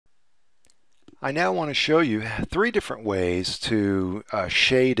I now want to show you three different ways to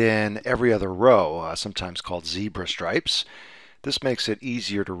shade in every other row, sometimes called zebra stripes. This makes it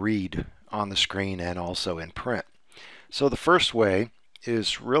easier to read on the screen and also in print. So the first way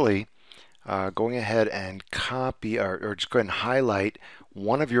is really going ahead and copy or just go ahead and highlight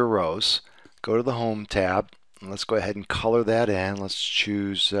one of your rows. Go to the Home tab and let's go ahead and color that in. Let's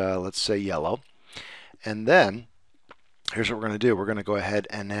choose, let's say yellow. And then here's what we're going to do. We're going to go ahead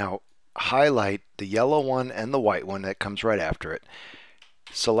and now highlight the yellow one and the white one that comes right after it.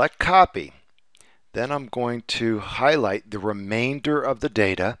 Select copy. Then I'm going to highlight the remainder of the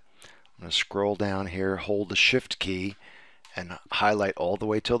data. I'm going to scroll down here, hold the shift key, and highlight all the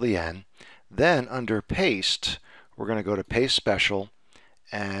way till the end. Then under paste, we're going to go to paste special,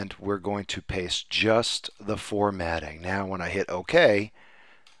 and we're going to paste just the formatting. Now when I hit OK,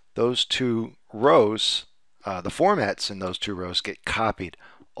 those two rows, the formats in those two rows get copied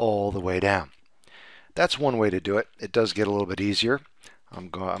all the way down. That's one way to do it. It does get a little bit easier. I'm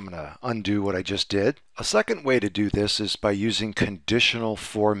going to undo what I just did. A second way to do this is by using conditional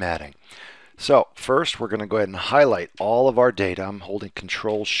formatting. So first we're going to go ahead and highlight all of our data. I'm holding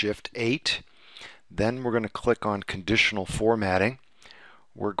Control-Shift-8. Then we're going to click on conditional formatting.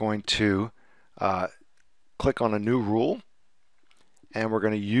 We're going to click on a new rule, and we're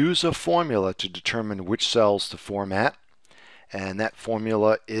going to use a formula to determine which cells to format. And that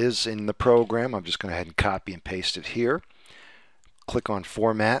formula is in the program. I'm just going to go ahead and copy and paste it here. Click on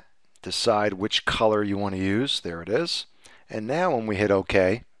Format, decide which color you want to use. There it is. And now when we hit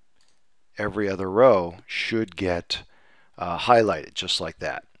OK, every other row should get highlighted just like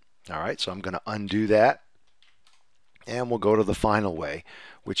that. All right, so I'm going to undo that. And we'll go to the final way,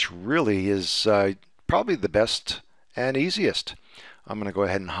 which really is probably the best and easiest. I'm going to go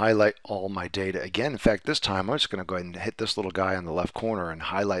ahead and highlight all my data again. In fact, this time I'm just going to go ahead and hit this little guy on the left corner and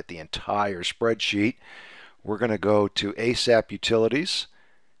highlight the entire spreadsheet. We're going to go to ASAP Utilities,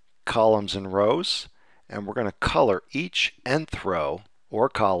 Columns and Rows, and we're going to color each nth row or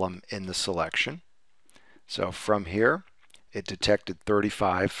column in the selection. So from here, it detected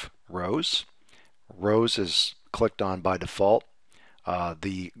 35 rows. Rows is clicked on by default.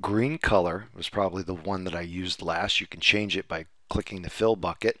 The green color was probably the one that I used last. You can change it by clicking the fill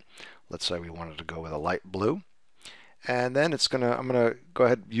bucket. Let's say we wanted to go with a light blue. And then I'm going to go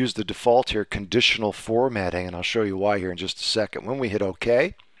ahead and use the default here, conditional formatting, and I'll show you why here in just a second. When we hit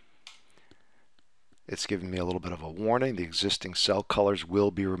OK, it's giving me a little bit of a warning. The existing cell colors will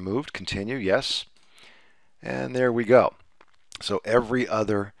be removed. Continue, yes. And there we go. So every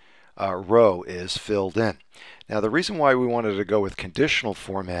other row is filled in. Now the reason why we wanted to go with conditional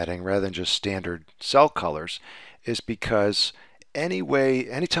formatting rather than just standard cell colors is because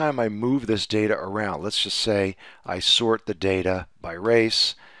anytime I move this data around, let's just say I sort the data by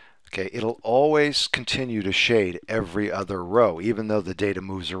race, okay, it'll always continue to shade every other row even though the data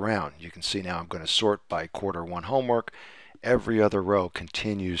moves around. You can see now I'm going to sort by Q1 homework. Every other row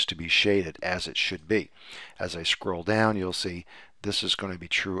continues to be shaded as it should be. As I scroll down, you'll see this is going to be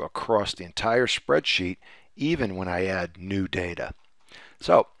true across the entire spreadsheet even when I add new data.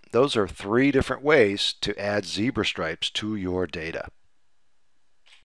 So those are three different ways to add zebra stripes to your data.